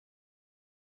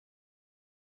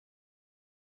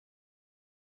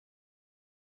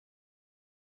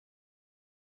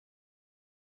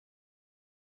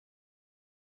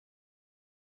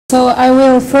So I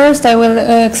will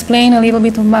explain a little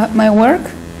bit of my work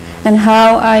and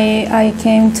how I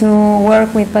came to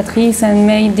work with Patrice and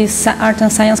made this art and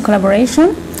science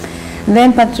collaboration.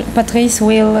 Then Patrice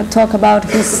will talk about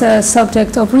his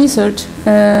subject of research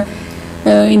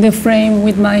in the frame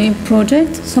with my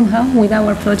project, somehow, with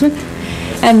our project.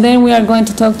 And then we are going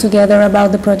to talk together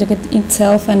about the project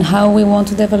itself and how we want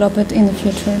to develop it in the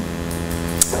future.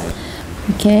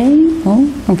 Okay. Oh,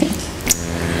 okay.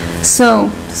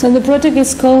 So the project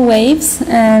is called Waves,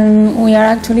 and we are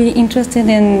actually interested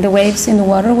in the waves, in the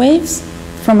water waves,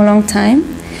 from a long time.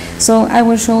 So I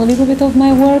will show a little bit of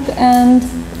my work, and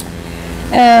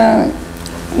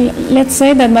let's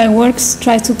say that my works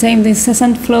try to tame the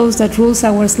incessant flows that rules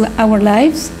our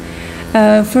lives.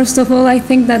 First of all, I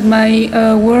think that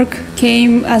my work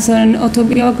came as an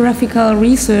autobiographical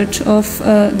research of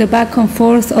the back and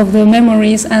forth of the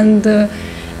memories of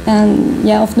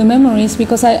the memories,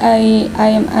 because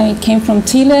I came from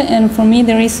Chile, and for me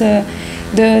there is the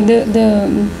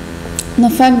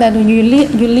fact that you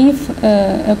leave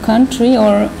a country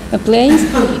or a place,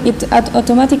 it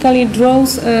automatically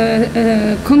draws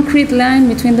a concrete line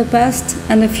between the past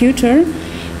and the future,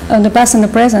 the past and the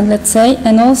present, let's say,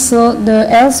 and also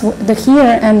the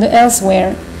here and the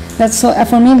elsewhere. That's so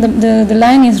for me the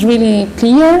line is really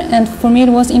clear, and for me it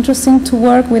was interesting to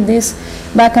work with this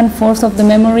back and forth of the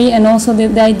memory, and also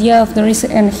the idea of there is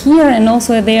and here and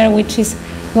also there, which is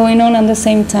going on at the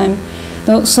same time.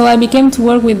 So I began to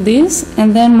work with this,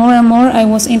 and then more and more I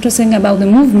was interested about the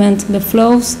movement, the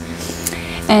flows,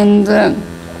 and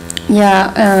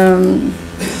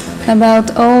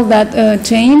about all that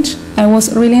change. I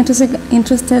was really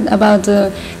interested about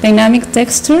the dynamic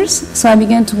textures, so I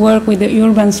began to work with the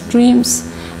urban streams,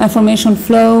 information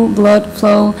flow, blood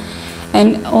flow,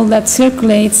 and all that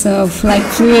circulates of like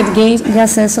fluid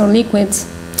gases or liquids.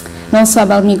 And also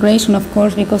about migration, of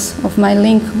course, because of my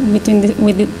link between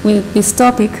with this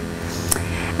topic.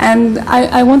 And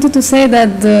I wanted to say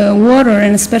that the water,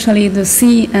 and especially the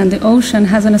sea and the ocean,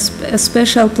 has a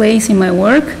special place in my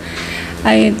work.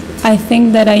 I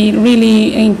think that I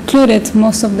really included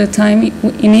most of the time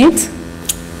in it.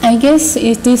 I guess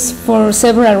it is for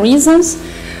several reasons.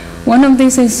 One of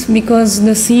these is because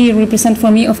the sea represents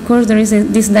for me, of course, there is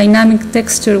this dynamic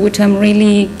texture which I'm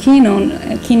really keen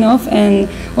of, and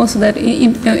also that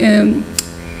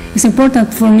it's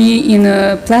important for me in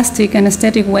a plastic and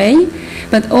aesthetic way,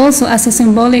 but also as a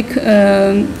symbolic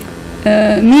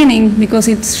meaning, because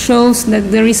it shows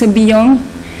that there is a beyond,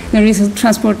 there is a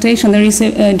transportation, there is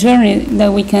a journey that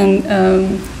we can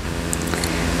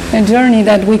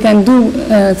do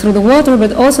through the water,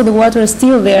 but also the water is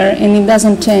still there and it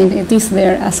doesn't change, it is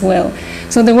there as well.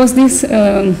 So there was this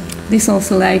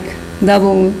also like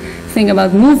double thing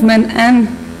about movement and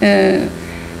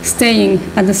staying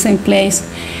at the same place.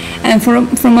 And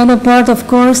from other part, of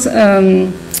course,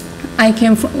 I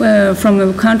came from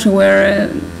a country where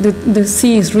the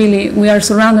sea is really, we are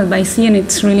surrounded by sea, and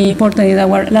it's really important in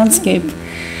our landscape.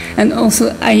 And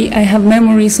also I have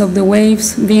memories of the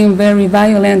waves being very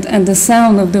violent, and the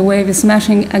sound of the wave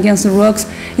smashing against the rocks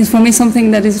is for me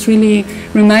something that is really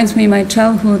reminds me of my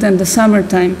childhood and the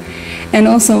summertime. And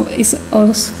also it's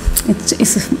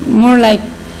more like,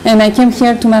 and I came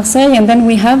here to Marseille, and then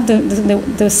we have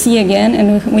the sea again,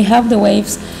 and we have the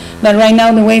waves, but right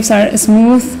now the waves are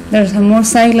smooth, they're more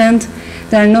silent,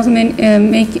 they are not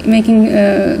making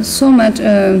so much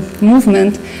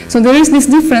movement. So there is this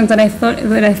difference that I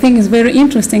think is very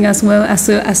interesting as well, as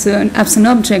an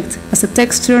object, as a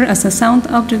texture, as a sound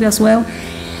object as well.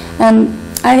 And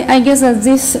I guess that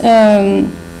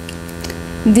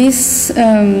this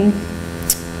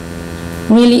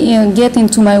really get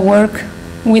into my work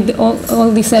with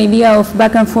all this idea of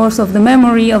back and forth of the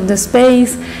memory, of the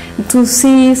space, to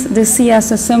see the sea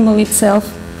as a symbol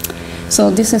itself.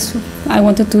 So this is, I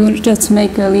wanted to just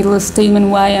make a little statement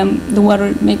why the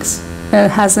water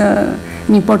has an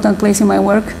important place in my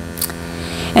work.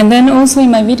 And then also in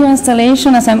my video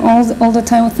installation, as I'm all the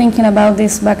time thinking about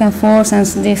this back and forth and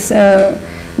this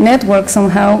network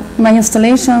somehow, my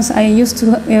installations, I used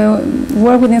to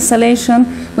work with installation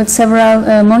with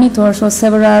several monitors or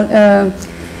several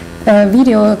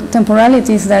video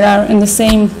temporalities that are in the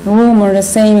same room or the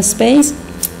same space.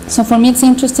 So for me it's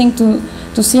interesting to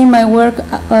see in my work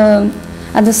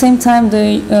at the same time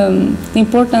the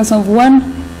importance of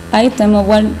one item, of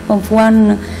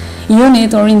one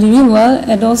unit or individual,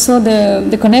 and also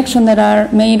the connection that are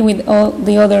made with all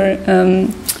the other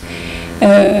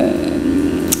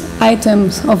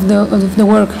items of the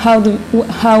work,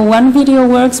 how one video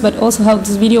works, but also how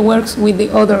this video works with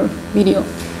the other video.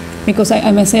 because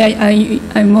I must say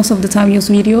I most of the time use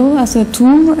video as a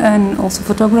tool and also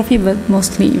photography, but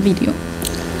mostly video.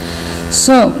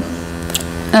 So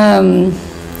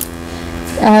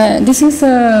this is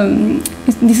a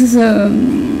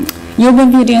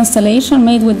urban video installation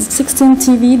made with 16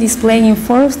 TV display in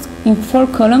four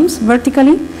columns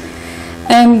vertically,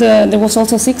 and there was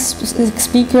also six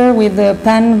speaker with the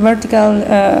pan vertical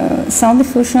sound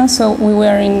diffusion. So we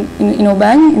were in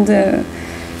Aubagne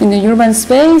in the urban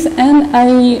space, and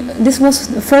this was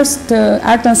the first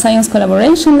art and science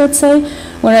collaboration, let's say,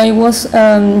 where I was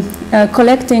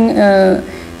collecting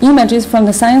images from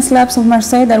the science labs of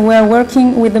Marseille that were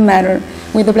working with the matter,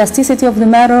 with the plasticity of the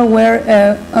matter, where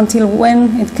until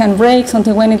when it can break,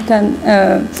 until when it can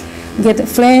get a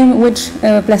flame, which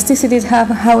plasticities have,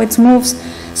 how it moves.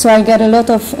 So I got a lot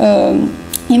of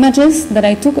images that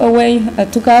I took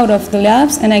out of the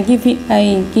labs, and I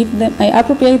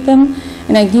appropriate them,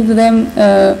 and I give them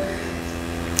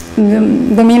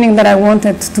the meaning that I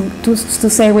wanted to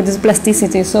say with this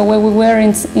plasticity. So when we were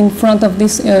in front of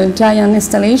this giant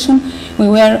installation, we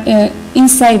were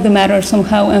inside the matter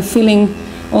somehow and feeling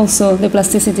also the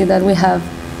plasticity that we have,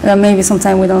 that maybe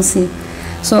sometimes we don't see.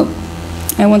 So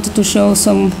I wanted to show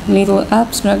some little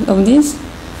abstract of this.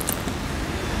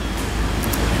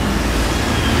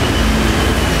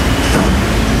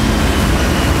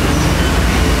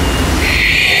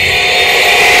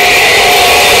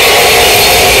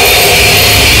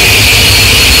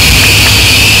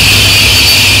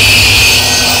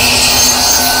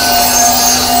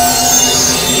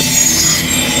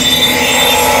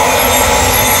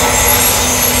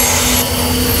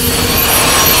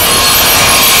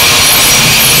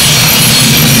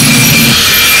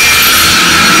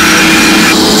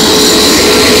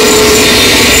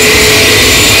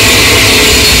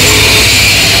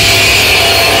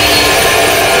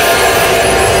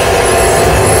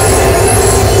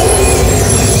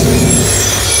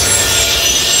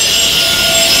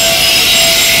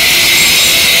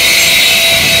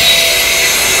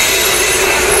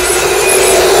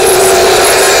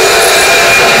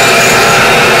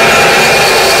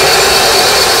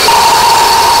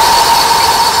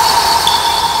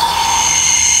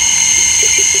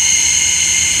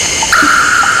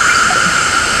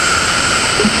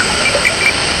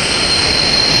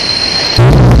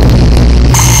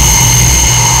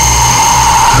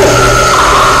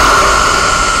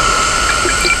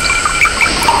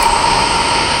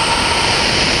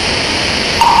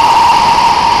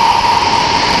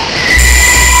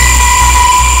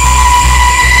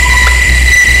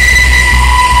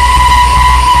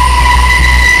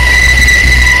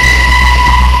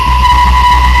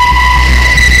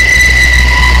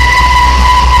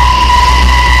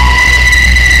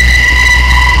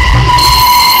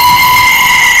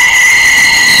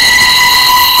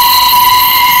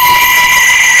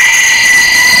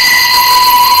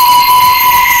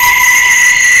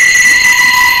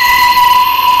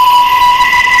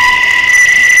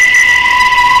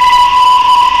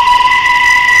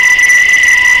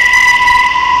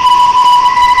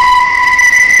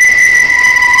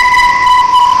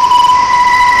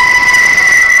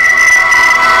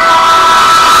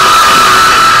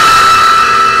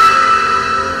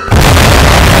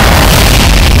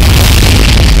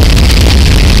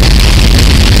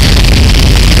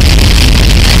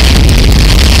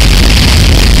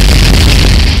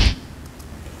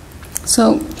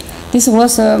 So this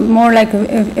was more like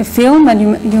a film, and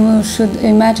you should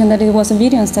imagine that it was a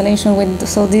video installation with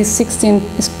these 16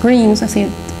 screens,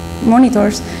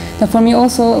 monitors, that for me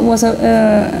also was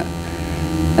a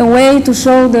way to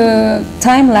show the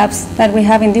time lapse that we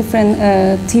have in different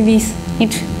TVs,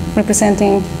 each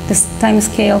representing this time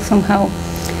scale somehow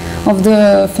of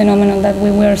the phenomenon that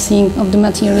we were seeing of the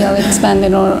material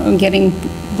expanded or getting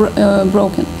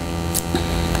broken.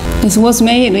 This was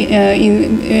made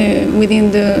within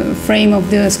the frame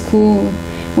of the school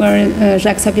where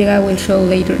Jacques Javiera will show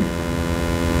later,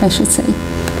 I should say.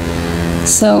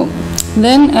 So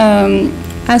then,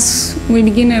 as we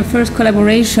begin a first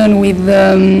collaboration with,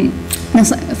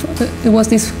 it was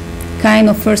this kind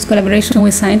of first collaboration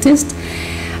with scientists.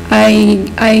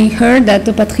 I heard that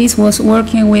Patrice was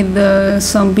working with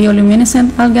some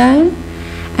bioluminescent algae,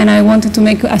 and I wanted to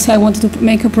make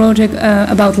a project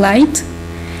about light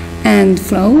and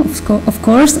flow, of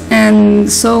course, and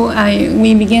so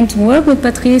we began to work with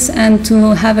Patrice and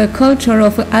to have a culture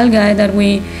of algae that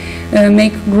we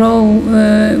make grow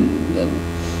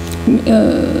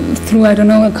through, I don't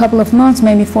know, a couple of months,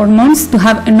 maybe 4 months, to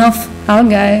have enough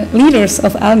algae, liters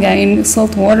of algae in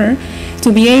salt water,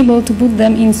 to be able to put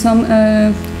them in some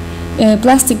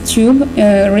plastic tube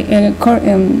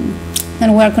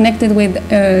and were connected with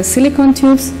silicone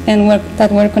tubes and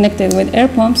that were connected with air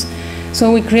pumps.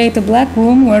 So we create a black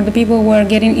room where the people were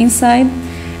getting inside,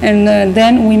 and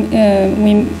then we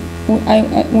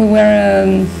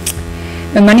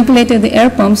manipulated the air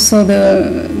pumps, so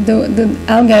the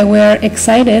algae were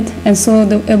excited, and so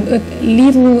the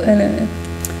little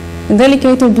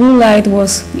delicate blue light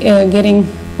was getting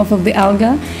off of the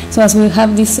algae. So as we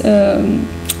have these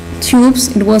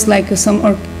tubes, it was like some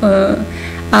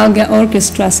algae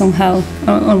orchestra somehow,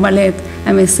 or ballet,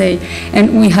 I may say.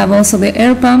 And we have also the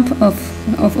air pump of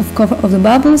the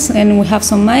bubbles, and we have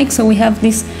some mics, so we have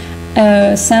this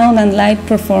sound and light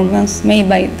performance made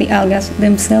by the algae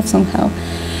themselves somehow.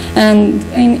 And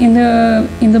in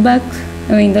the back,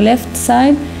 in the left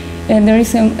side, there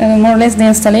is more or less the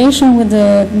installation with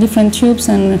the different tubes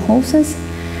and hoses.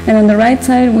 And on the right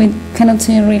side, we cannot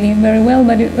see really very well,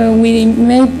 but we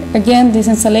made again this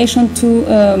installation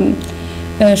to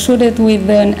shoot it with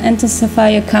an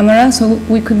intensifier camera, so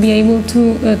we could be able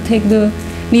to take the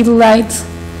little lights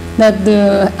that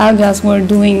the algae were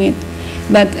doing it.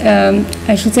 But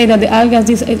I should say that the algae,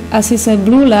 as it's a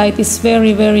blue light, is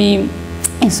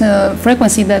it's a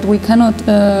frequency that we cannot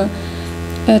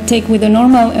take with a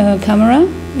normal camera.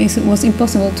 It was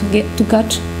impossible to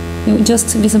catch. It was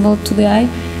just visible to the eye.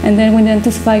 And then with the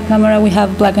intensified camera, we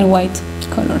have black and white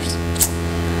colors.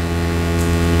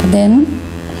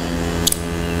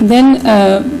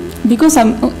 Because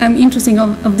I'm interested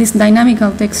of these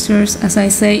dynamical textures, as I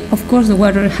say, of course the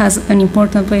water has an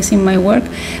important place in my work,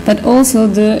 but also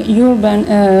the urban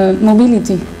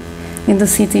mobility in the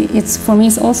city. For me,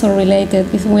 it's also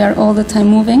related. We are all the time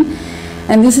moving.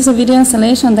 And this is a video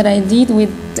installation that I did with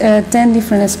 10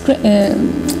 different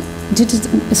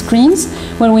digital screens,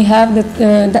 where we have the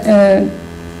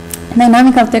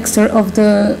dynamical texture of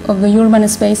the urban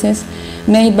spaces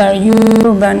made by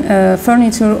urban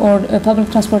furniture or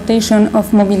public transportation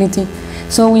of mobility.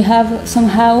 So we have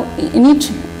somehow in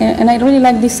each, and I really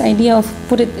like this idea of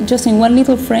put it just in one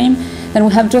little frame, and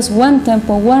we have just one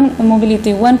tempo, one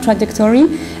mobility, one trajectory,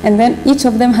 and then each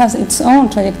of them has its own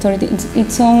trajectory,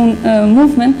 its own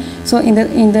movement. So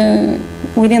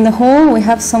within the whole, we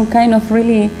have some kind of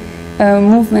really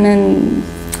movement and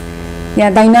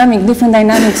different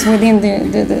dynamics within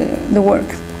the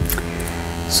work.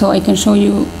 So I can show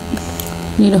you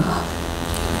little.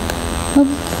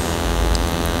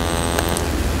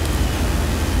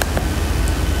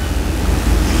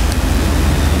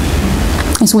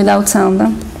 It's without sound.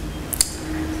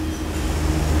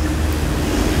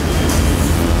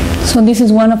 So this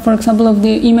is one of, for example, of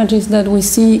the images that we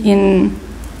see in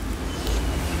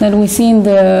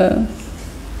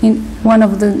one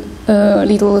of the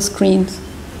little screens.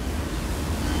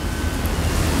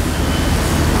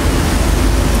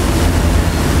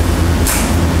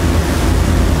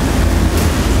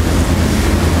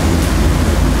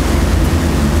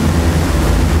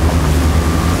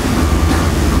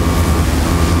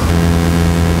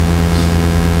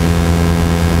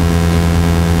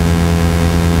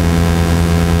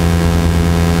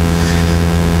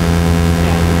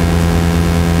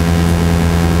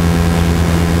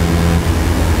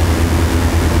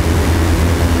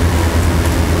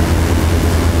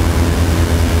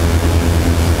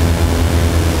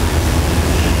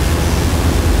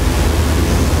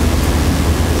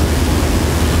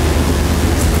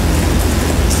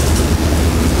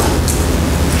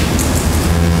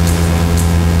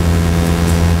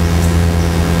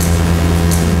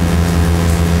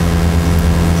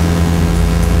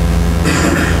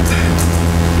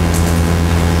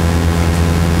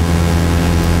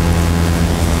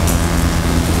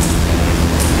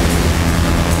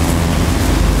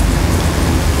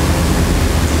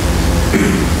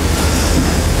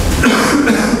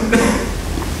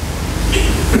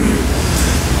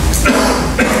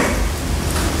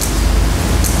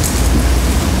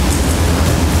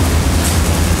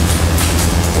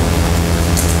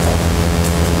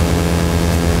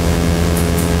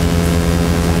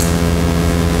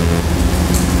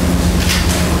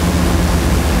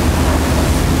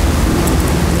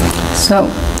 So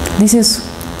this is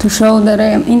to show that I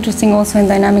am interested also in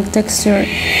dynamic texture.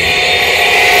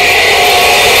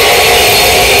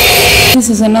 This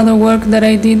is another work that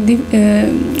I did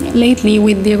lately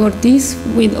with Diego Ortiz,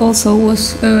 which also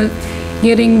was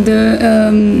getting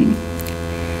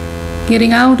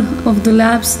out of the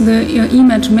labs the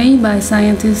image made by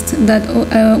scientists that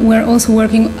were also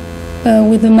working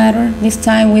with the matter, this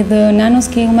time with the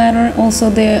nanoscale matter, also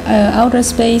the outer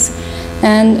space,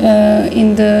 and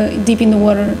deep in the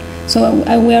water. So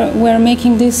we're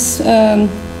making this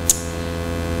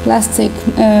plastic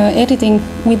editing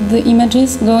with the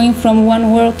images, going from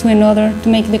one world to another to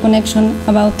make the connection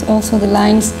about also the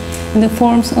lines and the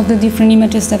forms of the different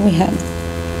images that we had.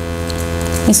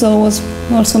 This all was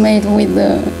also made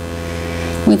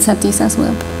with Satis as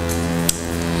well.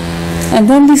 And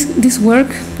then this work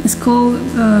is called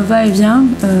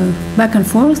va-et-vient, back and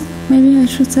forth, maybe I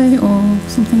should say, or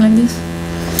something like this.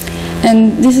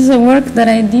 And this is a work that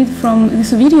I did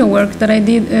this video work that I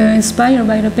did inspired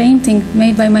by the painting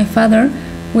made by my father,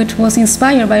 which was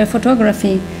inspired by a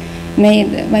photography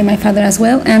made by my father as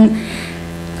well. And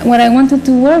what I wanted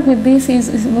to work with this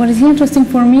is what is interesting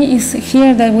for me is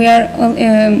here that we are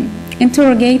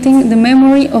interrogating the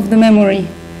memory of the memory.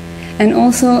 And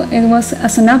also it was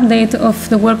as an update of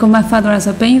the work of my father as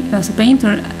a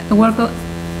painter, a work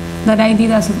that I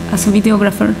did as a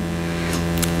videographer.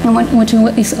 And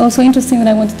what is also interesting that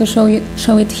I wanted to show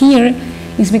it here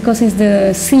is because it's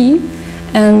the sea,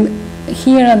 and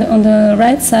here on the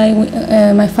right side,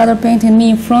 my father painted me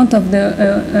in front of the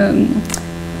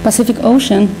Pacific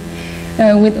Ocean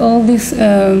with all this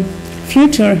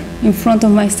future in front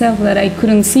of myself that I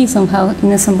couldn't see somehow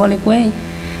in a symbolic way.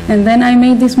 And then I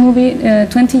made this movie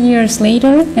 20 years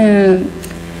later,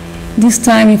 this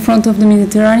time in front of the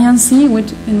Mediterranean Sea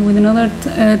with another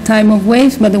time of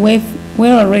waves, but the waves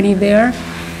were already there,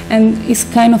 and it's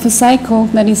kind of a cycle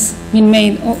that is being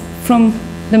made from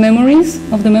the memories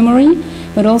of the memory,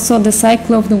 but also the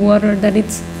cycle of the water that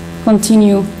it's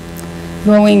continue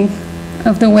going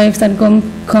of the waves that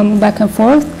come back and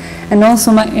forth, and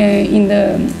also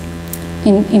into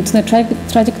the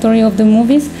trajectory of the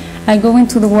movies. I go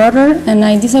into the water and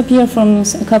I disappear for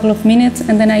a couple of minutes,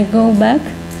 and then I go back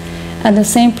at the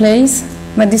same place,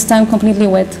 but this time completely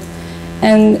wet.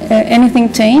 And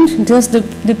anything changed, just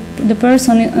the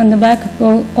person on the back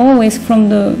go always from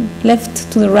the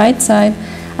left to the right side,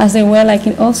 as they were like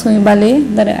also in ballet,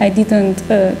 that I didn't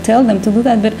tell them to do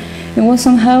that, but it was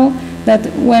somehow that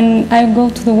when I go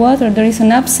to the water there is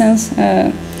an absence,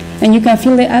 and you can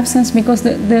feel the absence because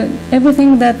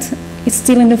everything that is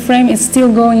still in the frame is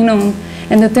still going on,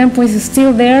 and the tempo is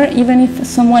still there. Even if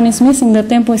someone is missing, the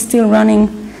tempo is still running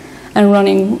and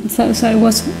running. So it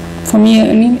was, for me,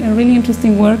 a really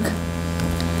interesting work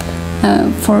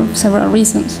for several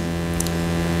reasons.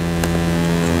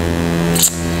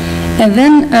 And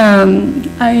then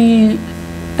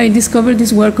I discovered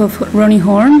this work of Ronnie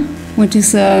Horn, which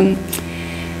is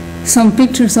some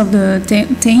pictures of the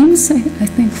Thames, I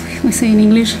think we say in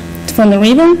English, from the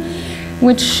river,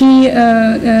 which she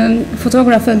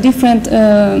photographed a different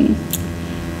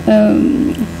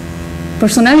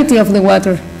personality of the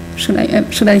water, should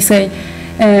I say,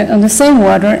 on the same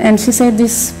water. And she said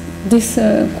this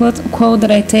quote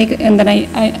that I take and that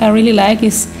I really like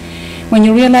is, when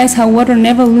you realize how water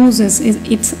never loses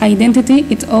its identity,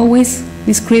 it always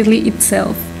discreetly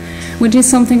itself, which is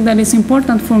something that is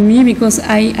important for me because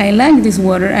I like this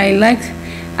water.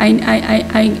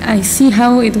 I see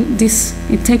how it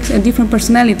takes a different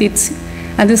personality. It's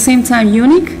at the same time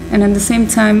unique and at the same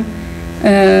time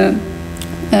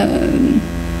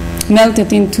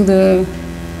melted into the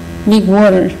big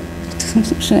water,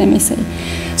 should I may say.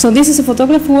 So this is a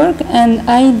photography work, and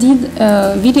I did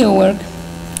video work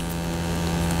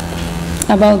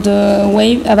about the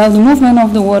movement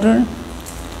of the water.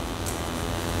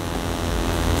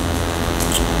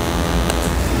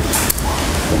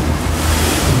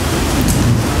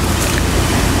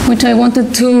 Which I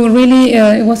wanted to really,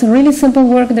 it was a really simple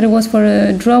work that it was for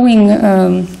a drawing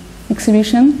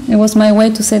exhibition. It was my way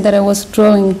to say that I was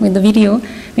drawing with the video,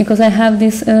 because I have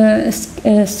these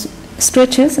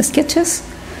sketches,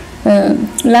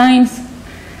 lines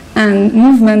and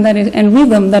movement and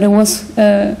rhythm that it was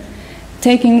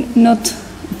taking not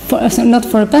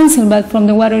for a pencil, but from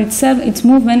the water itself, its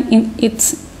movement, in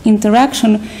its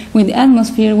interaction with the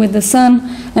atmosphere, with the sun,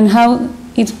 and how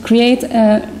it creates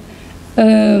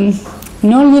no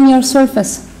linear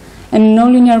surface and no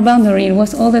linear boundary. It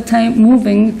was all the time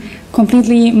moving,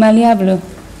 completely malleable.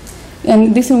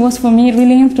 And this was for me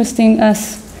really interesting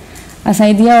as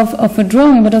idea of a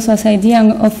drawing, but also as idea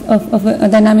of a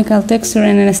dynamical texture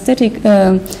and an aesthetic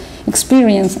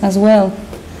experience as well.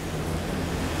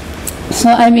 So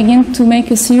I began to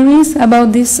make a series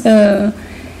about this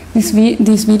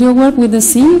video work with the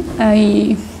sea.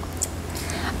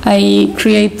 I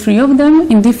create 3 of them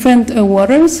in different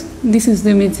waters. This is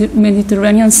the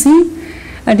Mediterranean Sea.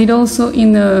 I did also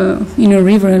in a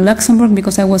river in Luxembourg,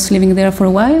 because I was living there for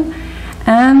a while,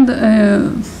 and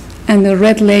the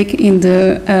Red Lake in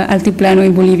the Altiplano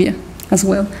in Bolivia as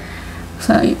well.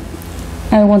 So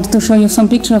I wanted to show you some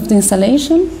picture of the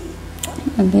installation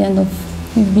at the end of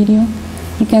this video.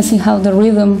 You can see how the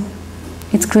rhythm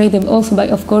it's created also by,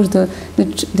 of course,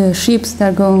 the ships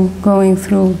that are going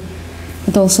through,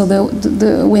 but also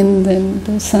the wind and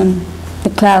the sun, the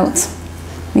clouds,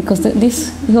 because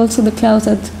this is also the clouds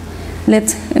that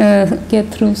get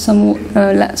through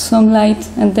some light,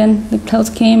 and then the clouds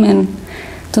came and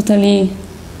totally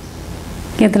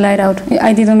get the light out.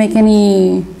 I didn't make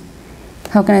any,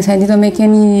 how can I say, I didn't make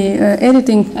any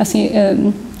editing as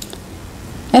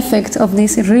effect of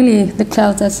this. It's really the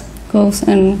cloud that goes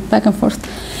and back and forth.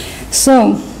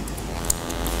 So,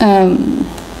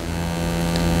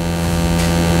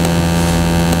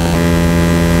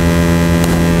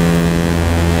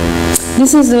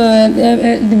 this is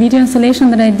the video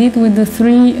installation that I did with the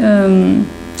three,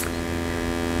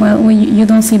 well, you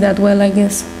don't see that well, I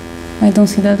guess. I don't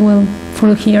see that well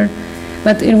through here.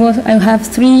 But it was, I have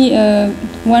three,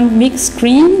 one big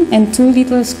screen and two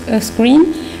little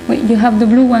screen. You have the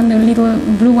blue one, the little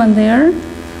blue one there,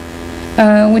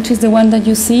 which is the one that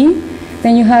you see.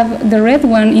 Then you have the red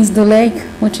one is the lake,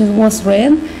 which was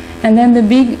red. And then the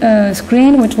big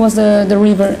screen, which was the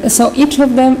river. So each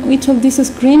of these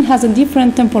screens has a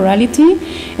different temporality,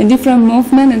 a different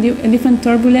movement, and different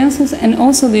turbulences, and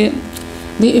also the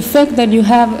effect that you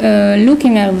have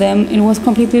looking at them, it was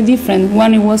completely different.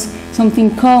 One, it was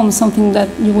something calm, something that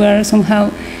you were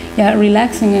somehow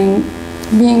relaxing and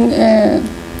being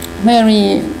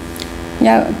very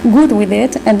good with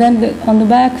it. And then on the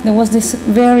back, there was this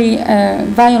very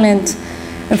violent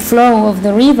flow of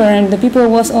the river, and the people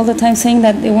was all the time saying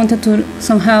that they wanted to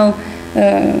somehow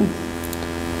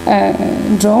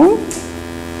drown,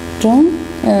 to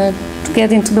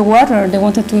get into the water. They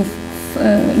wanted to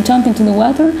jump into the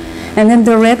water. And then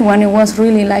the red one, it was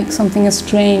really like something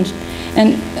strange.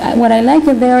 And what I like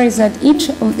there is that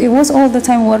it was all the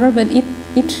time water, but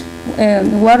each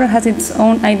water has its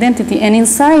own identity. And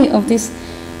inside of this,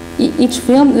 each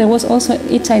film, there was also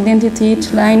each identity,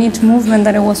 each line, each movement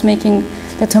that I was making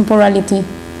the temporality.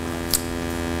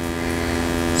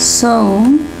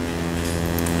 So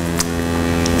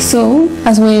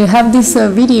as we have this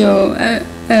video,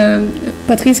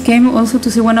 Patrice came also to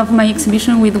see one of my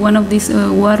exhibition with one of these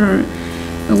water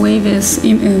waves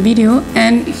video,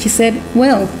 and he said,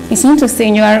 well, it's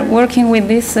interesting, you are working with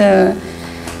this,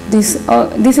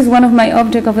 this is one of my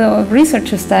object of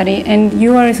research study, and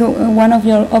you are one of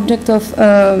your object of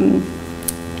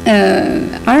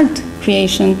art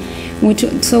creation,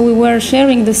 so we were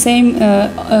sharing the same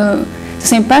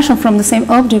passion from the same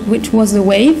object, which was the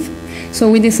wave. So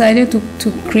we decided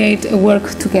to create a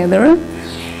work together,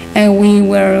 and we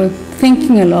were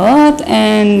thinking a lot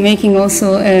and making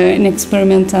also an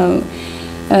experimental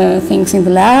things in the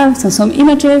labs and some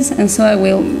images. And so I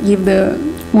will give the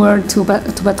word to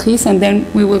Patrice, and then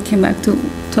we will come back to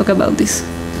talk about this.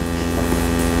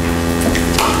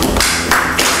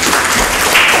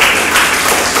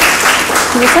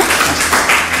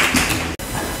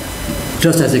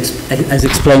 Just as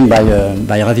explained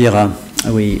by Javiera,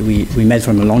 we met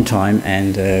from a long time,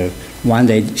 and one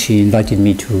day she invited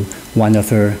me to one of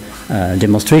her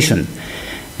demonstrations.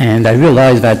 And I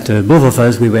realized that both of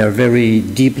us, we were very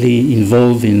deeply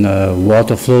involved in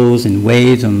water flows and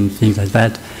waves and things like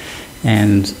that.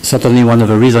 And certainly one of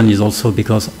the reasons is also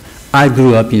because I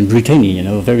grew up in Brittany, you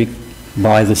know, very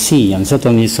by the sea, and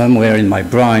certainly somewhere in my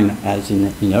brain, as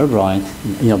in your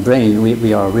brain,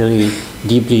 we are really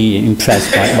deeply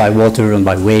impressed by water and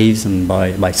by waves and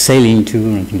by sailing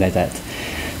too and things like that.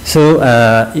 So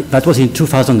that was in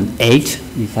 2008,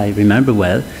 if I remember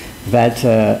well, that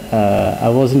I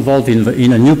was involved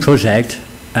in a new project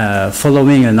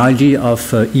following an idea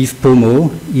of Yves Pommeau.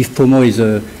 Yves Pommeau is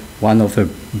one of the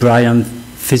brilliant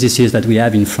physicists that we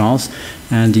have in France,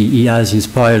 and he has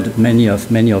inspired many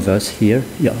of us here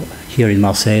in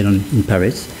Marseille and in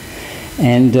Paris.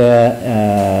 And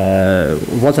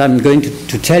what I'm going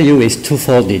to tell you is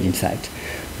twofolded, in fact.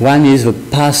 One is a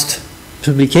past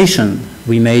publication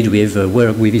we made with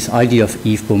work with this idea of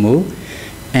Yves Pommeau,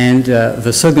 and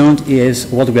the second is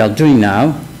what we are doing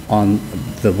now on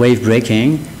the wave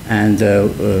breaking, and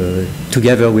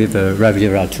together with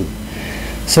Javiera too.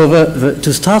 So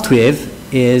to start with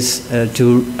is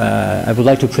I would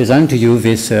like to present to you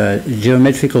this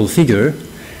geometrical figure,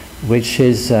 which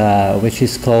is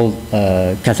called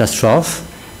catastrophe,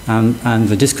 and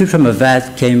the description of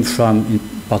that came from, in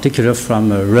particular, from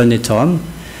René Thom,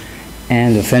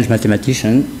 and a French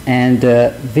mathematician. And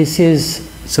this is,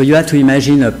 so you have to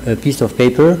imagine a piece of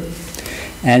paper,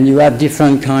 and you have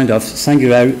different kind of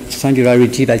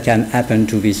singularity that can happen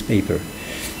to this paper.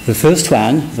 The first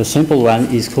one, the simple one,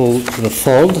 is called the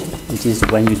fold. It is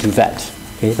when you do that.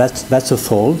 Okay, that's a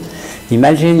fold.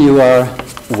 Imagine you are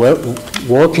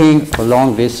walking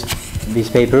along this this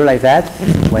paper like that.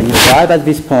 When you arrive at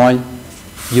this point,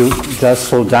 you just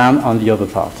fall down on the other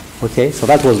part. Okay, so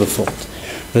that was the fault.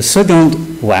 The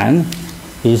second one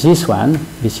is this one.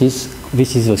 This is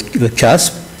the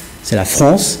cusp. C'est la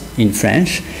France in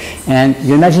French, and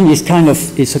you imagine it's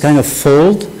a kind of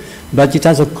fold, but it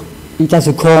has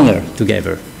a corner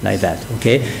together like that.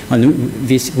 Okay, and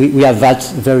we have that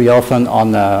very often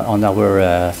on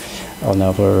our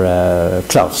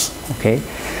clothes. Okay,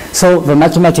 so the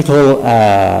mathematical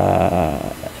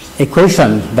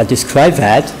equation that describes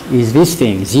that is this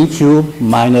thing: z cubed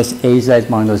minus az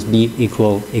minus b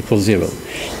equals 0.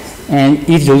 And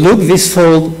if you look this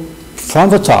fold from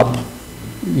the top,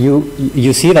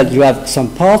 you see that you have some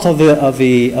part of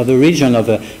the region of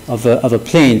a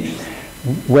plane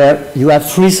where you have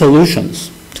three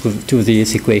solutions to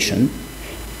this equation,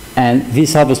 and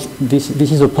this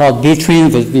is the part between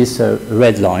these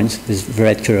red lines, these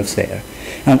red curves there,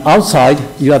 and outside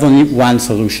you have only one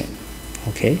solution.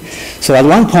 Okay, so at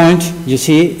one point you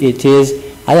see it is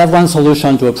I have one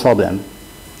solution to a problem,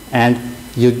 and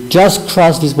you just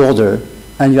cross this border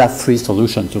and you have three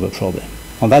solutions to the problem.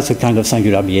 And that's a kind of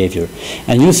singular behavior.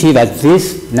 And you see that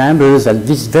these numbers and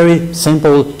these very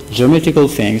simple geometrical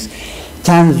things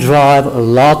can drive a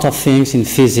lot of things in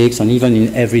physics and even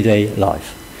in everyday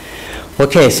life.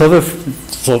 Okay, so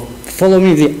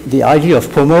following the idea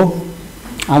of Pomo,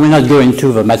 I will not go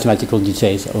into the mathematical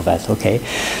details of that, okay?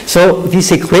 So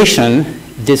this equation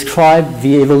describes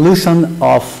the evolution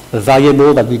of a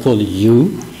variable that we call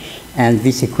u, and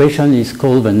this equation is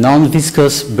called the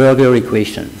non-viscous Berger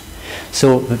equation.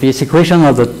 So this equation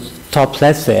of the top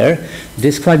left there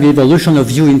describes the evolution of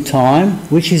u in time,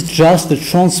 which is just the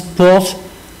transport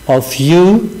of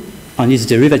u and its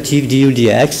derivative du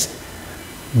dx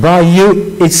by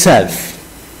u itself.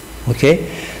 Okay?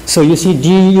 So you see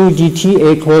du dt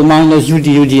equal minus u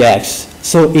du dx.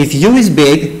 So if u is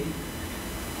big,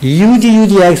 u du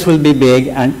dx will be big,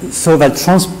 and so that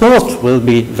transport will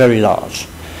be very large.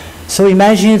 So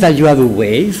imagine that you have a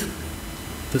wave.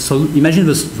 Imagine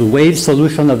the wave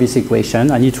solution of this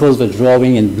equation, and it was the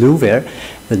drawing in blue there,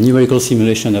 the numerical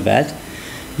simulation of that.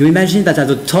 You imagine that at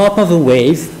the top of the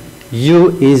wave,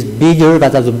 u is bigger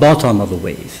than at the bottom of the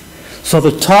wave. So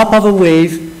the top of the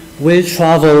wave will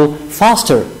travel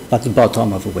faster than the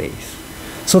bottom of the wave.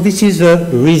 So this is the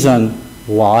reason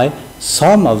why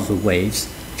some of the waves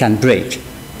can break,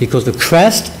 because the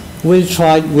crest will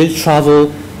travel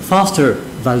faster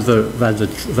than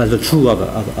the true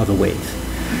of a wave.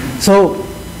 So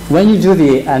when you do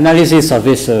the analysis of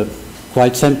this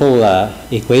quite simple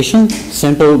equation,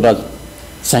 simple but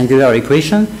singular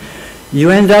equation, you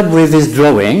end up with this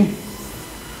drawing,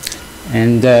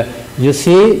 and you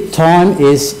see time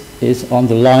is on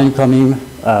the line coming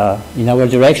in our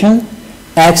direction,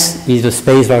 x is the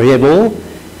space variable,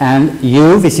 and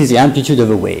u, this is the amplitude of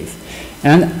the wave.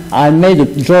 And I made a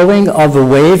drawing of the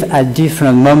wave at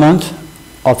different moments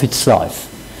of its life.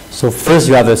 So first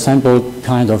you have a simple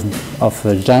kind of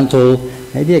a gentle,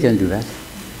 maybe I can do that.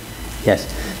 Yes,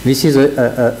 this is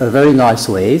a very nice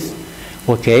wave.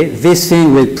 Okay, this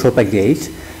thing will propagate,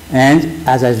 and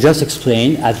as I just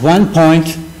explained, at one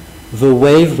point the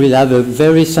wave will have a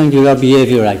very singular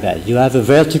behavior like that. You have a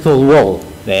vertical wall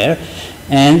there,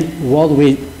 and what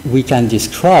we can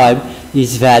describe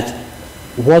is that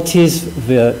what is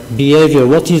the behavior,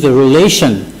 what is the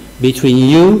relation between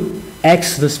u,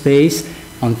 x the space,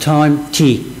 on time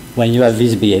t, when you have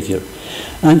this behavior.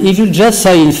 And if you just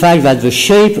say, in fact, that the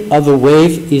shape of the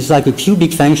wave is like a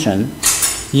cubic function,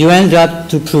 you end up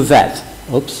to prove that.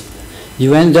 Oops.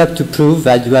 You end up to prove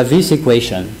that you have this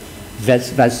equation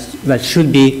that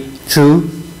should be true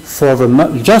for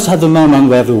just at the moment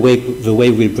where the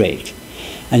wave will break.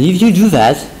 And if you do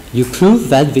that, you prove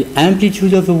that the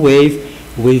amplitude of the wave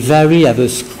will vary at the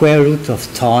square root of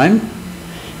time,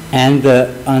 and the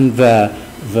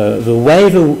way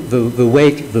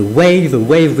the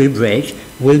wave will break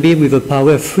will be with the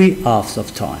power 3/2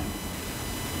 of time.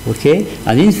 Okay?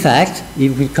 And in fact,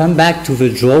 if we come back to the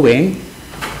drawing,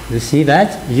 you see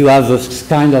that you have this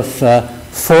kind of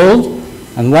fold,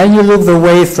 and when you look the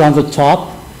wave from the top,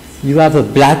 you have a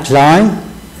black line,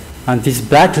 and this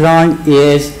black line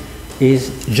is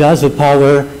just the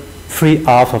power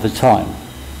 3/2 of the time.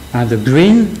 And the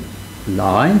green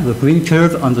line, the green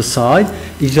curve on the side,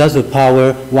 is just the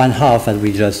power 1/2 that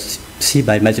we just see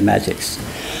by mathematics.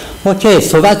 Okay,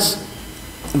 so that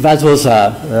was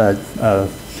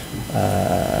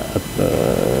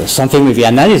something with the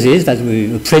analysis,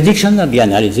 a prediction of the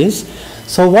analysis.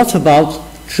 So what about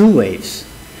true waves?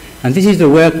 And this is the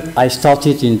work I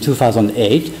started in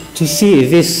 2008 to see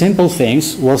if these simple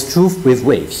things was true with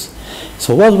waves.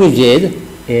 So what we did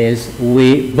is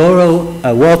we borrow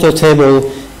a water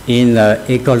table in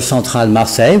École Centrale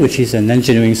Marseille, which is an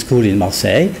engineering school in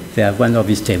Marseille. They have one of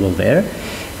these tables there.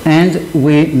 And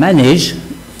we manage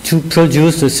to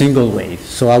produce a single wave.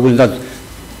 So I will not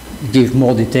give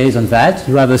more details on that.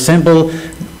 You have a simple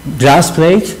glass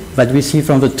plate that we see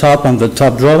from the top on the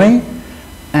top drawing.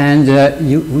 And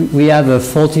we have a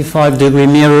 45-degree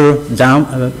mirror down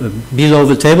below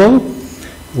the table.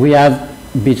 We have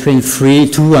between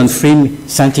 2 and 3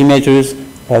 centimeters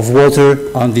of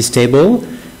water on this table.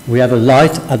 We have a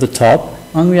light at the top,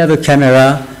 and we have a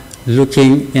camera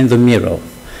looking in the mirror.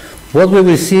 What we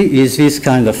will see is this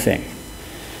kind of thing.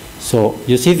 So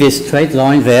you see this straight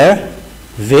line there.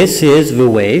 This is the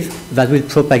wave that will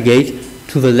propagate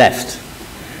to the left.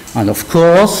 And of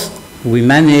course, we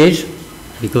manage,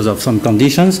 because of some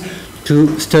conditions,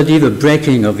 to study the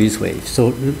breaking of these waves.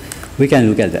 So we can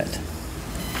look at that.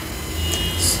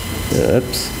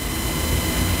 Oops.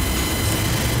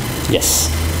 Yes.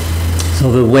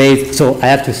 So the wave, so I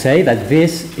have to say that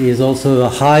this is also a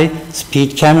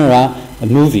high-speed camera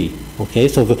movie. Okay,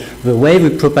 so the wave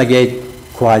will propagate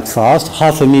quite fast,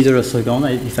 0.5 meter a second,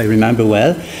 if I remember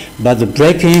well, but the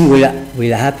breaking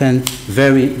will happen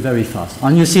very, very fast.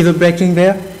 And you see the breaking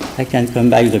there? I can come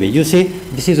back a bit. You see,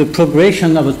 this is a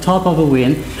progression of the top of the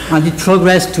wind, and it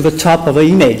progresses to the top of the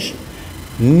image,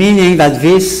 meaning that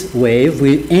this wave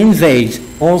will invade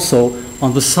also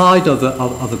on the side of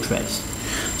the crest.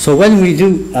 So when we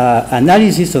do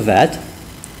analysis of that,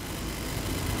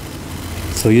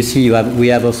 so you see we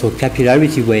have also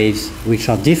capillarity waves, which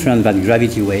are different than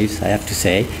gravity waves, I have to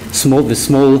say. The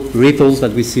small ripples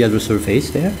that we see at the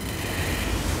surface there.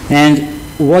 And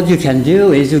what you can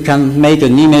do is you can make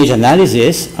an image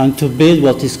analysis and to build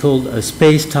what is called a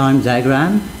space-time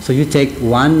diagram. So you take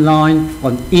one line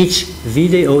on each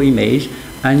video image,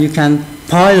 and you can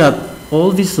pile up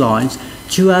all these lines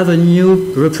to have a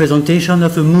new representation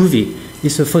of a movie.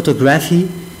 It's a photography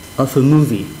of a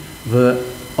movie. The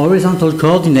horizontal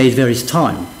coordinate there is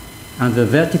time, and the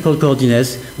vertical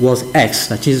coordinate was x,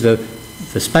 that is the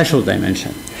spatial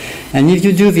dimension. And if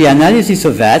you do the analysis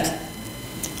of that,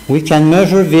 we can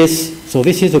measure this. So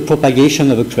this is the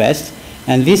propagation of a crest,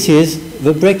 and this is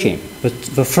the breaking,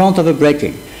 the front of the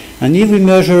breaking. And if we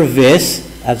measure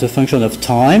this as a function of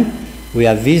time, we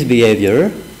have this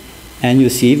behavior, and you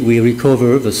see we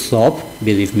recover the slope.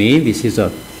 Believe me, this is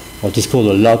what is called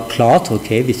a log plot.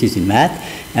 Okay, this is in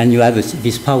math, and you have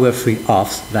this power-free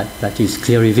offs that is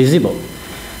clearly visible.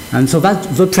 And so that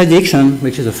the prediction,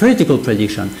 which is a theoretical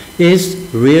prediction, is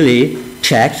really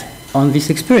checked on this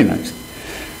experiment.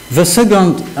 The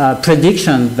second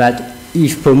prediction that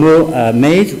Yves Pommeau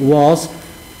made was,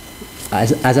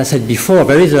 as I said before,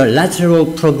 there is a lateral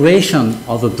progression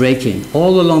of a breaking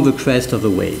all along the crest of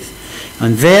the wave.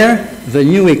 And there, the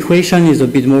new equation is a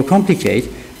bit more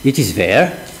complicated. It is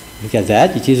there. Look at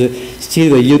that. It is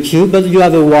still a u cube, but you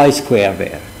have a y square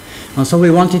there. And so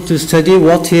we wanted to study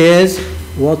what is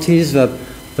the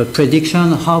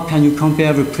prediction, how can you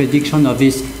compare the prediction of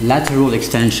this lateral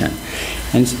extension.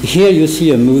 And here you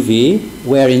see a movie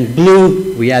where in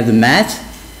blue we have the matte,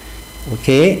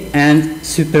 okay, and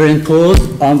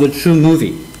superimposed on the true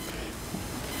movie.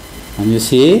 And you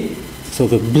see, so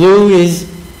the blue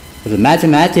is the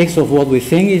mathematics of what we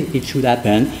think it should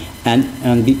happen,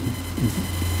 and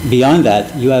beyond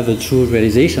that, you have a true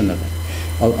realization of it,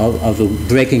 of the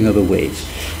breaking of a wave.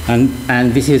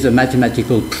 And this is a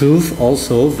mathematical proof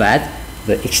also that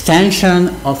the extension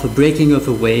of a breaking of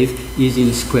a wave is in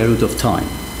the square root of time.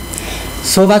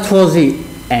 So that was the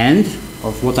end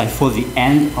of what I thought the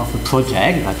end of the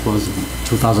project. That was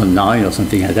 2009 or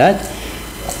something like that.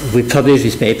 We published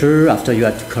this paper after you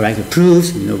had to correct the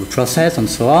proofs, you know, the process and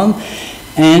so on.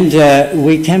 And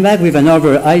we came back with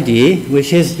another idea,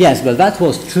 which is, yes, but that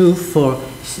was true for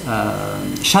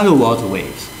shallow water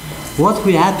waves. What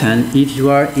will happen if you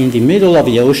are in the middle of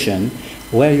the ocean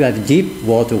where you have deep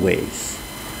water waves?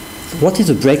 What is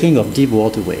the breaking of deep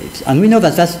water waves? And we know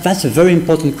that that's a very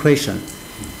important question.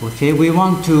 Okay, we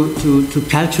want to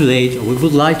calculate, or we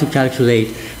would like to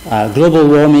calculate global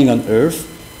warming on Earth,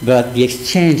 but the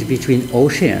exchange between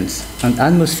oceans and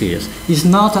atmospheres is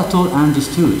not at all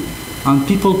understood. And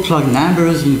people plug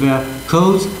numbers in their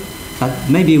codes that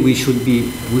maybe we should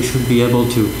be able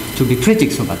to be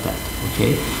critics about that.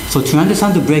 Okay? So to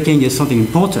understand the breaking is something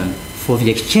important for the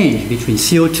exchange between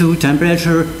CO2,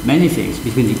 temperature, many things,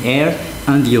 between the air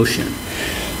and the ocean.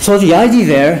 So the idea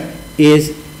there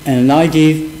is an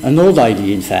old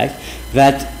idea, in fact,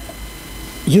 that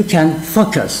you can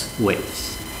focus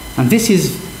waves. And this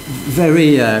is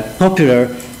very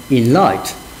popular in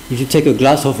light. If you take a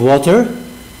glass of water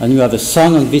and you have a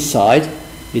sun on this side,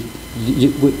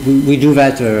 We do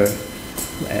that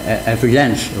every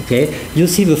lunch, okay? You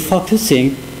see the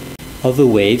focusing of the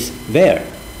waves there.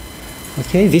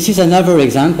 Okay, this is another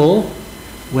example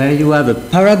where you have a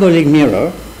parabolic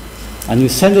mirror and you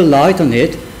send a light on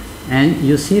it and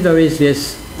you see there is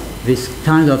this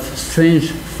kind of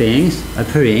strange things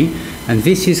appearing, and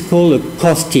this is called a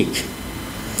caustic.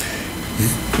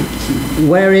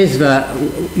 Where is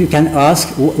you can ask,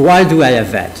 why do I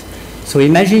have that? So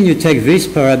imagine you take this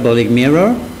parabolic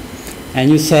mirror and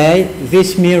you say,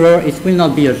 this mirror, it will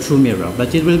not be a true mirror,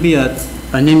 but it will be an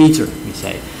emitter, we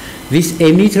say. This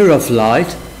emitter of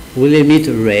light will emit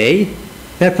a ray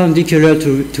perpendicular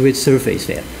to its surface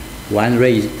there. One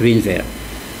ray is green there.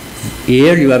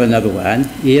 Here you have another one,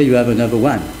 here you have another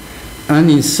one. And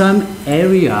in some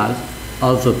areas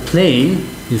of the plane,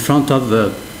 in front of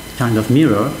the kind of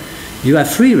mirror, you have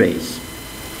 3 rays.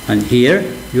 And here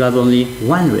you have only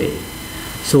 1 ray.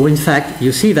 So in fact,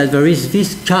 you see that there is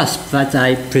this cusp that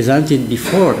I presented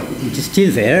before. It is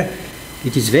still there.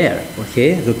 It is there,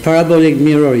 okay? The parabolic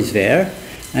mirror is there.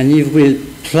 And if we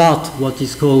plot what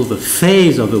is called the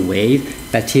phase of the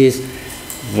wave, that is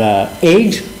the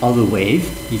age of the wave,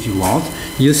 if you want,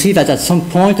 you see that at some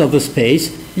point of the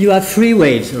space, you have 3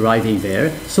 waves arriving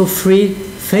there, so 3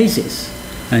 phases.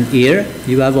 And here,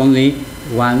 you have only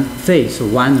 1 phase, so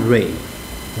 1 ray.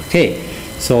 Okay,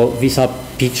 so these are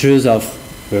pictures of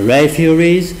the ray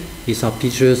theories, these are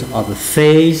pictures of a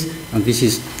phase, and this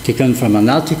is taken from an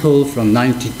article from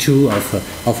 '92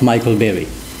 of Michael Berry.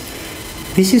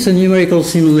 This is a numerical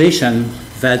simulation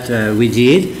that we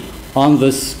did on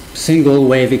this single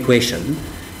wave equation.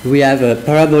 We have a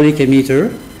parabolic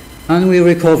emitter, and we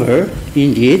recover,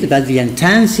 indeed, that the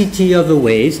intensity of the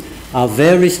waves are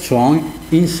very strong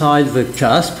inside the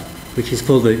cusp, which is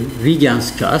called the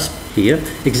Huygens cusp here,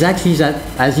 exactly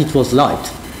as it was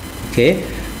light. Okay?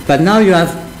 But now you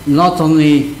have not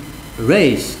only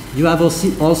rays, you have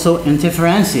also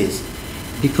interferences,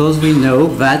 because we know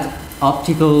that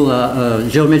optical,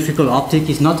 geometrical optic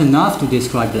is not enough to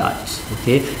describe light.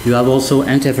 Okay? You have also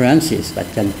interferences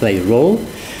that can play a role,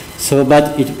 so,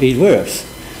 but it works.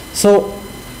 So,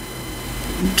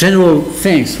 general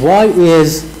things, why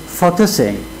is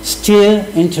focusing still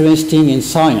interesting in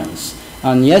science?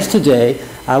 And yesterday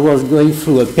I was going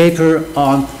through a paper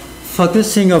on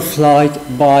focusing of light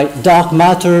by dark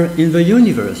matter in the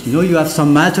universe. You know, you have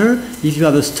some matter, if you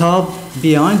have a star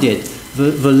behind it,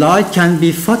 the light can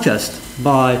be focused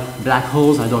by black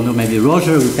holes. I don't know, maybe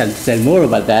Roger, we can tell more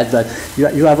about that, but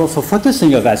you have also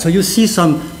focusing of that. So you see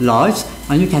some lights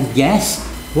and you can guess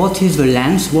what is the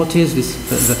length, what is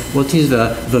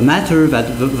the matter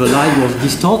that the light was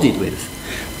distorted with.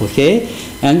 Okay?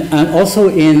 And also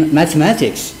in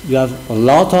mathematics, you have a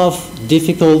lot of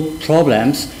difficult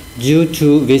problems due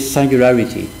to this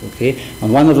singularity. Okay?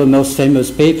 And one of the most famous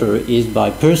papers is by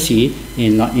Percy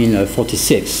in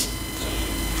 46.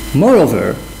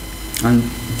 Moreover, and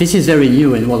this is very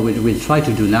new and what we'll try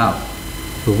to do now,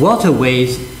 the water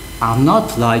waves are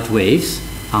not light waves,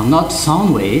 are not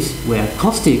sound waves, where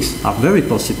acoustics are very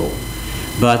possible.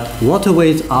 But water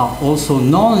waves are also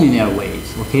nonlinear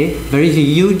waves, okay? There is a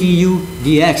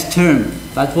UDU-DX term.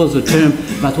 That was the term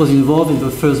that was involved in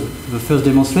the first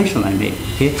demonstration I made,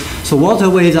 okay? So water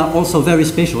waves are also very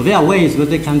special. They are waves, but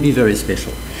they can be very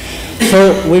special.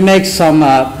 So we make some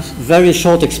very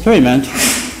short experiment.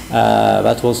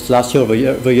 That was last year or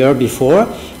the year before.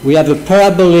 We have a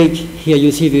parabolic, here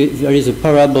you see there is a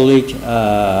parabolic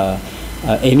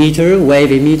emitter, wave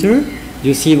emitter.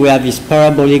 You see we have this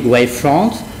parabolic wave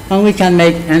front, and we can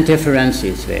make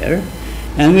interferences there.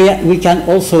 And we can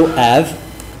also have,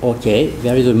 okay,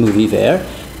 there is a movie there.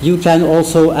 You can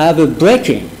also have a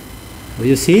breaking.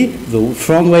 You see, the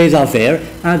front waves are there,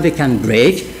 and they can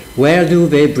break. Where do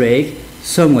they break?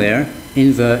 Somewhere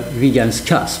in the Huygens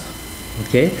cusp.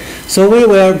 Okay, so we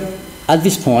were at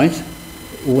this point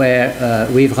where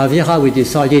with Javiera we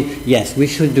decided, yes, we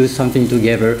should do something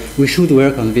together. We should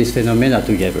work on this phenomena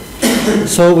together.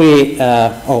 So we,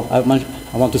 I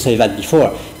want to say that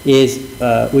before, is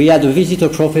we had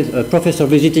a professor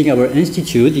visiting our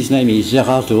institute. His name is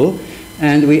Leonardo,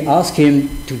 and we asked him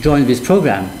to join this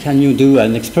program. Can you do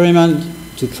an experiment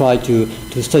to try to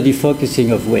study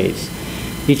focusing of waves?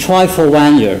 He tried for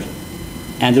 1 year,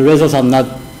 and the results are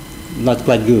not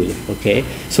quite good, okay?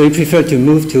 So he preferred to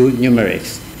move to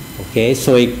numerics, okay?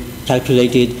 So he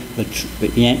calculated,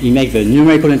 he made the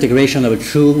numerical integration of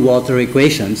true water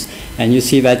equations, and you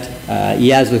see that he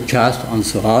has the cusp and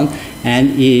so on,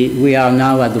 and we are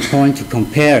now at the point to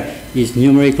compare his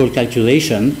numerical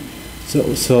calculation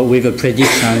so with a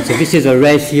prediction. So this is a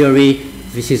ray theory,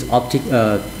 this is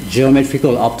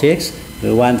geometrical optics,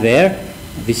 the one there,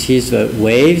 This is the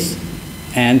waves,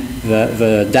 and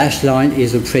the dashed line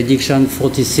is a prediction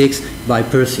 46 by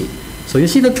Percy. So you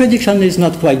see the prediction is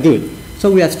not quite good. So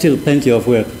we have still plenty of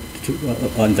work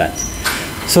on that.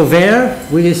 So there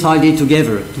we decided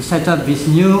together to set up this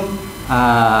new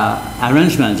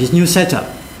arrangement, this new setup.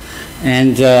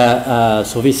 And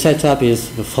so this setup is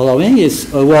the following: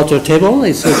 it's a water table.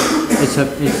 It's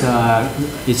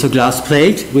a glass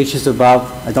plate which is about,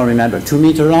 I don't remember, 2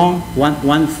 meters long,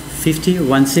 150,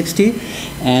 160,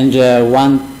 and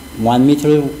 1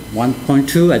 meter,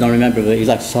 1.2. I don't remember the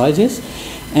exact sizes.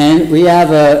 And we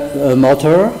have a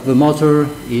motor. The motor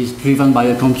is driven by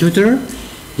a computer.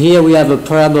 Here we have a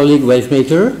parabolic wave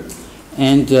maker,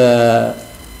 and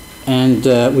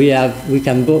we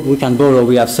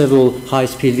have several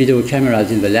high-speed video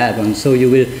cameras in the lab, and so you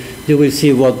will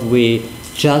see what we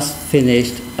just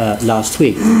finished last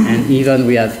week. And even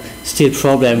we have still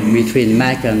problem between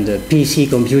Mac and PC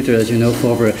computers, you know,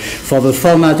 for the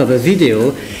format of a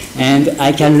video. And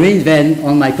I can read them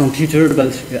on my computer,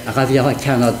 but Javiera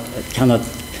cannot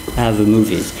have the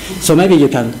movies. So maybe you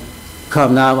can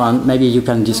come now and maybe you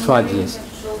can describe this.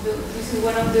 This is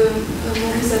one of the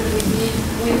movies that we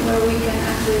did where we can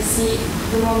actually see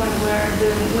the moment where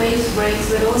the waves breaks,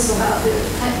 but also how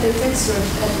the texture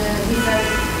and the different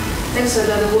texture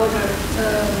that the water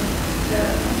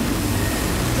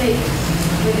take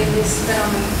within this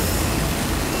phenomenon.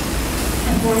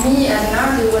 And for me, as an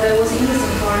artist, what I was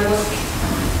interested for was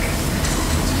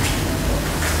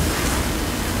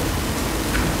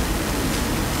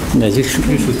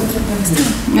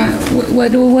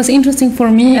what was interesting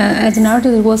for me as an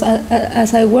artist was,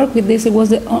 as I worked with this, it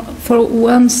was for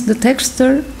once the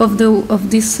texture of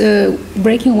this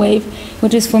breaking wave,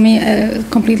 which is for me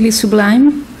completely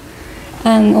sublime,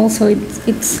 and also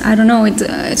it's I don't know,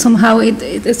 somehow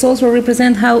it also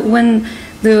represents how when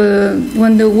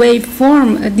the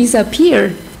waveform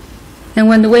disappear, and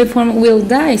when the waveform will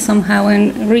die somehow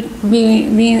and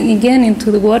be again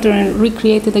into the water and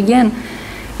recreate it again.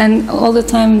 And all the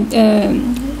time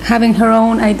having her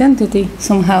own identity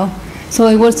somehow. So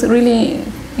it was really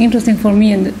interesting for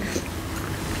me.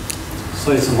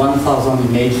 So it's 1,000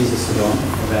 images a second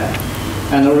for that.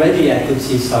 And already I could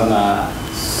see some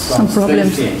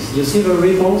problems. Things. You see the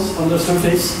ripples on the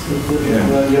surface,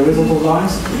 the horizontal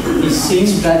lines? It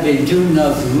seems that they do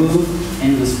not move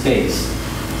in the space.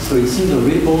 So it seems the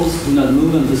ripples do not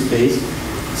move in the space.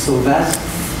 So that's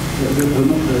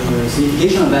the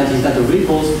signification of that is that the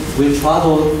ripples will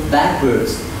travel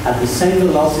backwards at the same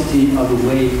velocity of the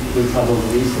wave will travel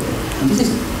this way. And this is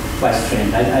quite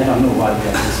strange. I don't know why we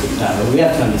have to see that, but we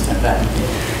have to understand that.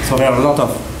 So there are a lot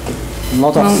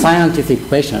of scientific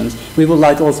questions. We would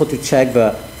like also to check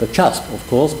the cusp, of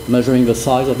course, measuring the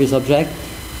size of this object.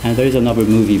 And there is another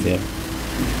movie there,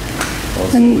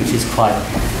 also, which is quite.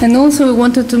 And also we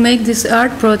wanted to make this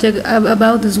art project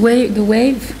about this wave,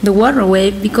 the water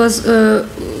wave, because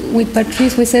with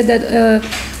Patrice we said that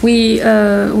we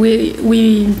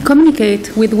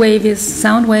communicate with waves,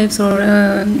 sound waves or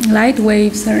light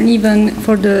waves, or even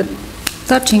for the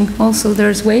touching also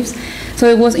there's waves. So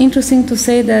it was interesting to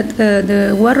say that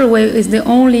the water wave is the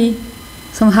only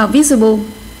somehow visible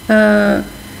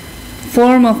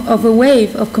form of a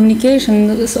wave of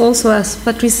communication. It's also, as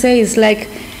Patrice says, like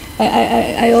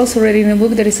I also read in a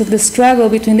book that is the struggle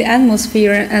between the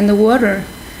atmosphere and the water.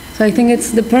 So I think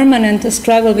it's the permanent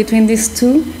struggle between these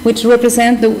two, which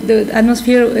represent the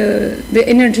atmosphere, the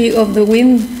energy of the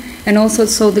wind, and also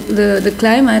the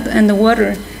climate and the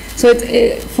water. So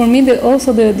for me,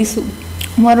 this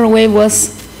water wave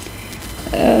was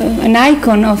an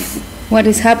icon of what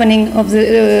is happening, of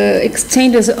the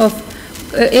exchanges of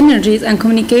energies and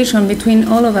communication between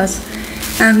all of us.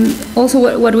 And also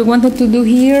what we wanted to do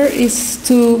here is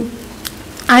to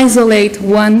isolate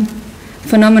one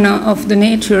phenomena of the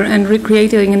nature and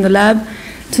recreate it in the lab,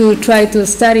 to try to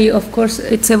study, of course,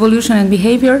 its evolution and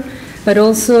behavior, but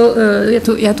also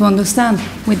you have to understand,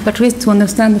 with Patrice, to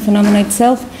understand the phenomena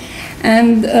itself.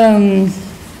 And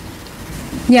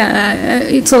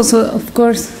it's also, of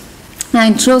course,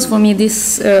 it shows for me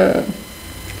this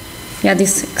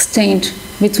this exchange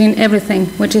between everything,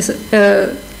 which is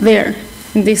there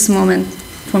in this moment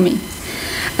for me.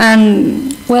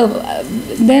 And well,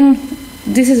 then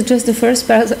this is just the first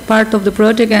part of the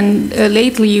project, and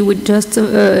lately we just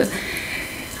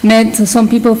met some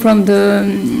people from the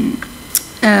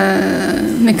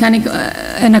mechanical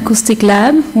and acoustic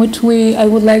lab, which I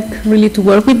would like really to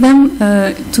work with them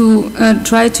to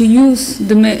try to use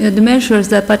the measures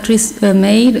that Patrice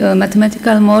made,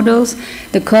 mathematical models,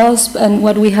 the cusp, and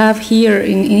what we have here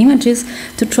in images,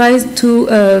 to try to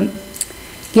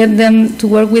get them to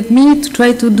work with me to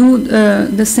try to do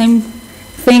the same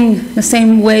thing, the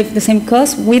same wave, the same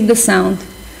cause with the sound.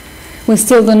 We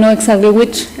still don't know exactly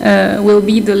which will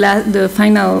be the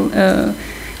final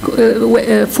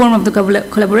form of the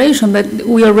collaboration, but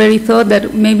we already thought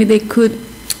that maybe they could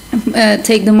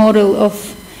take the model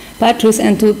of Patrice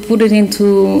and to put it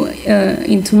into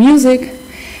music,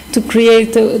 to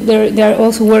create. They are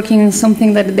also working on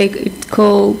something that they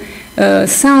call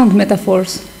sound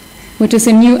metaphors, which is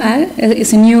a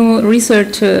new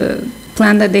research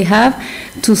plan that they have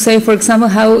to say, for example,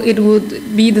 how it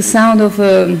would be the sound of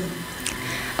a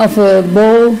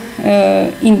ball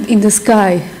in the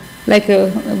sky, like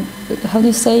how do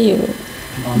you say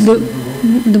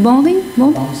the bouncing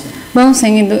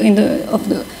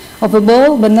of a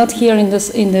ball, but not here in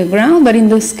the ground, but in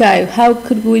the sky. How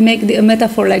could we make a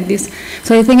metaphor like this?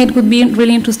 So I think it could be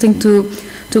really interesting to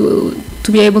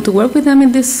be able to work with them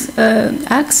in this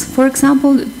acts, for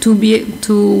example, to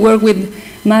work with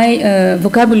my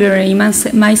vocabulary, my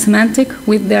semantic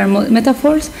with their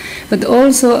metaphors, but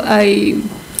also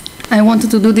I wanted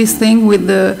to do this thing with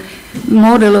the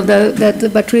model of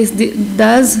that Patrice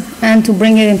does, and to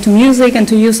bring it into music and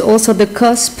to use also the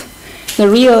cusp, the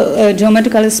real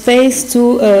geometrical space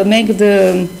to make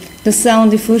the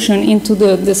sound diffusion into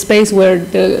the space where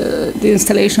the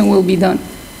installation will be done.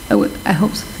 I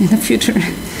hope so in the future.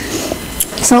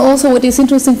 So also what is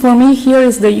interesting for me here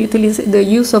is the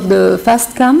use of the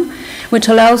fast cam, which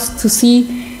allows to see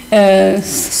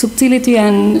subtlety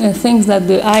and things that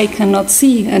the eye cannot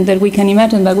see and that we can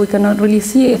imagine but we cannot really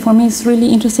see. For me it's really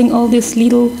interesting, all these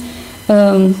little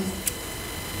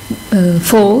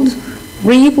folds,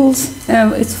 ripples.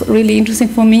 It's really interesting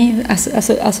for me as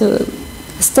a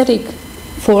aesthetic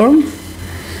form,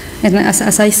 and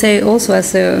as I say also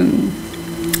as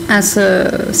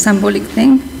a symbolic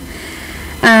thing.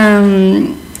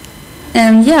 And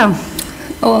yeah,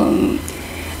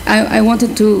 I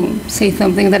wanted to say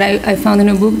something that I found in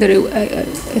a book that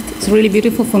it's really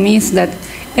beautiful for me, is that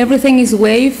everything is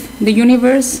wave. The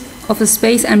universe of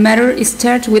space and matter is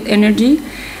charged with energy,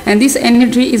 and this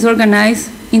energy is organized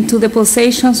into the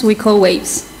pulsations we call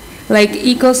waves, like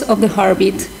echoes of the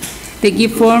heartbeat. They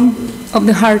give form of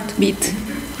the heartbeat.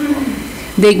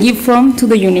 They give form to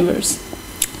the universe.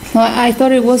 So I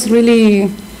thought it was really,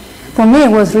 for me,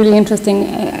 it was really interesting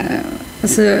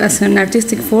as an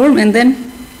artistic form. And then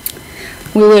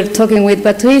we were talking with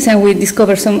Patrice, and we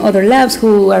discovered some other labs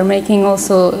who are making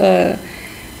also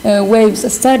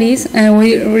waves studies, and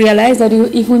we realized that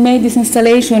if we made this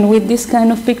installation with this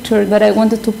kind of picture, that I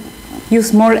wanted to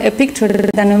use more a picture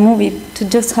than a movie, to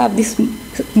just have this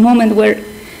moment where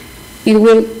it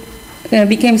will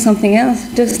become something else,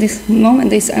 just this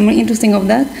moment. I'm interested of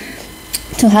that,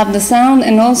 to have the sound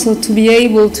and also to be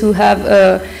able to have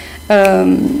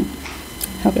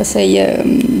how can I say,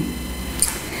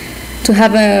 to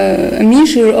have a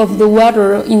measure of the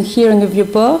water in here in the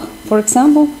viewport, for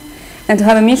example, and to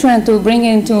have a measure and to bring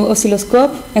it into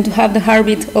oscilloscope and to have the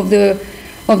heartbeat of the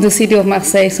city of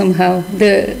Marseille somehow,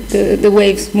 the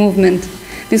waves movement.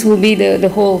 This will be the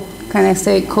whole, can I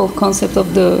say, core concept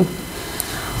of the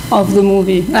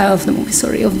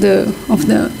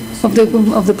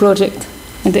project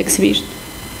and the exhibition.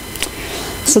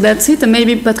 So that's it, and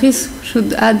maybe Patrice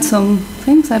should add some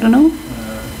things, I don't know.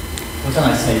 What can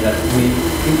I say? That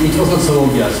it was not so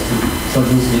obvious to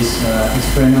produce these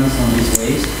experiments on these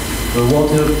waves. The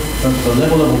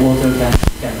level of water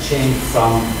can change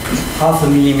from 0.5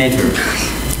 millimeter,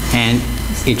 and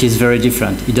it is very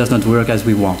different. It does not work as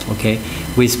we want, okay?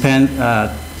 We spend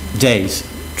days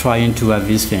trying to have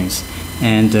these things,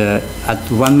 and at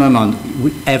one moment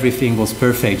everything was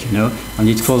perfect, you know, and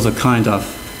it was a kind of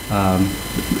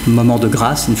moment de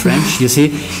grâce in French, you see.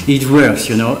 It works,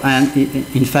 you know, and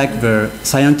in fact the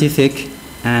scientific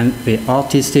and the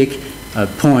artistic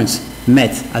points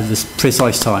met at this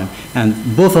precise time, and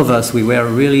both of us, we were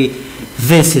really,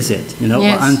 this is it, you know,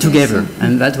 yes, and together, yes.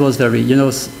 and that was very, you know,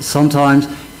 sometimes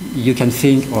you can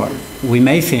think, or we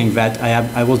may think that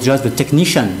I was just the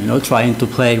technician, you know, trying to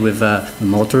play with the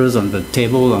motors on the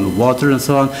table, on the water and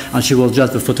so on, and she was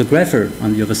just the photographer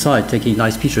on the other side taking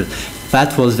nice pictures.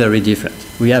 That was very different.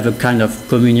 We have a kind of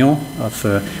communion of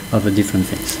the different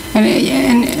things.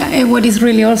 And what is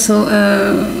really also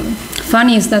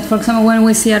funny is that, for example, when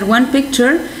we see at one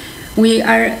picture, we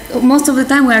are, most of the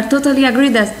time, we are totally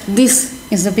agreed that this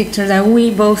is the picture that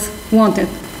we both wanted.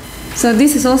 So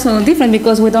this is also different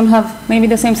because we don't have maybe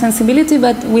the same sensibility,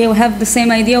 but we have the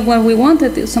same idea of what we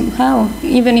wanted somehow,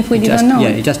 even if we didn't know.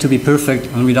 Yeah, it has to be perfect,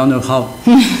 and we don't know how.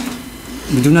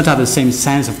 we do not have the same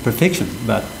sense of perfection,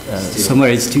 but somewhere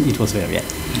it was there, yeah.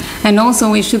 And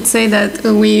also we should say that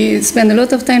we spent a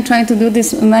lot of time trying to do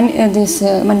this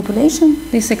manipulation,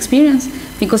 this experience,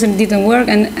 because it didn't work.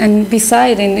 And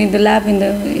beside, in the lab,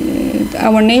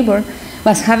 our neighbor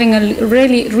was having a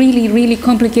really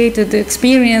complicated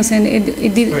experience, and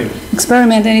it did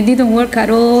experiment, and it didn't work at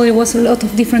all. It was a lot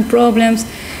of different problems.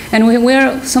 And we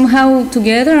were somehow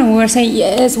together, and we were saying,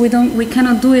 yes, we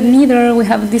cannot do it neither, we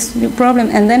have this new problem.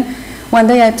 And then one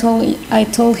day I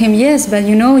told him, yes, but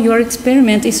you know, your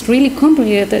experiment is really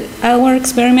complicated. Our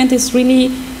experiment is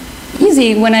really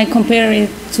easy when I compare it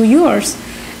to yours.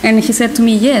 And he said to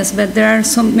me, yes, but there are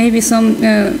maybe some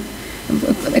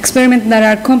experiments that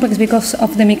are complex because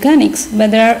of the mechanics, but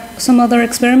there are some other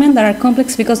experiments that are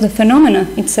complex because the phenomena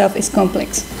itself is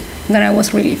complex. Then I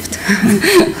was relieved.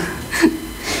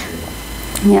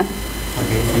 Yeah.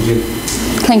 Okay, thank you.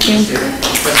 Thank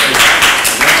you.